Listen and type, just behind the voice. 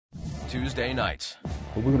Tuesday nights.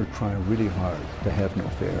 But we're going to try really hard to have no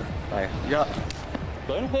fear. Yeah.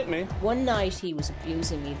 Don't hit me. One night he was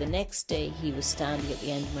abusing me. The next day he was standing at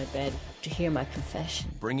the end of my bed to hear my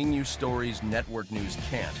confession. Bringing you stories network news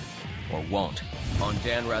can't or won't on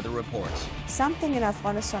Dan Rather Reports. Something in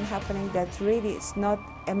Afghanistan happening that really is not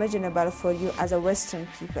imaginable for you as a Western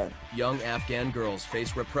people. Young Afghan girls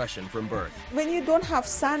face repression from birth. When you don't have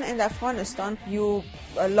son in Afghanistan, you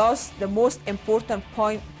lost the most important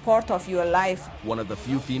part of your life. One of the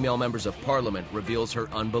few female members of parliament reveals her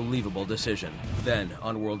unbelievable decision. Then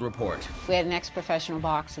on World Report. We had an ex-professional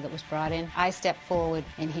boxer that was brought in. I stepped forward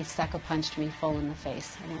and he sucker-punched me full in the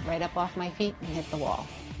face. I went right up off my feet and hit the wall.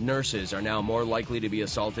 Nurses are now more likely to be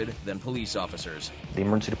assaulted than police officers. The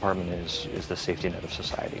emergency department is the safety net of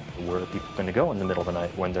society. Where are people going to go in the middle of the night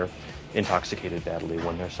when they're intoxicated badly,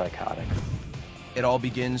 when they're psychotic? It all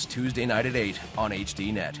begins Tuesday night at 8 on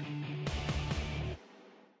HDNet.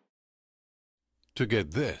 To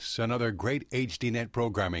get this and other great HDNet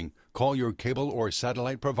programming, call your cable or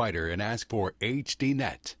satellite provider and ask for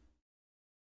HDNet.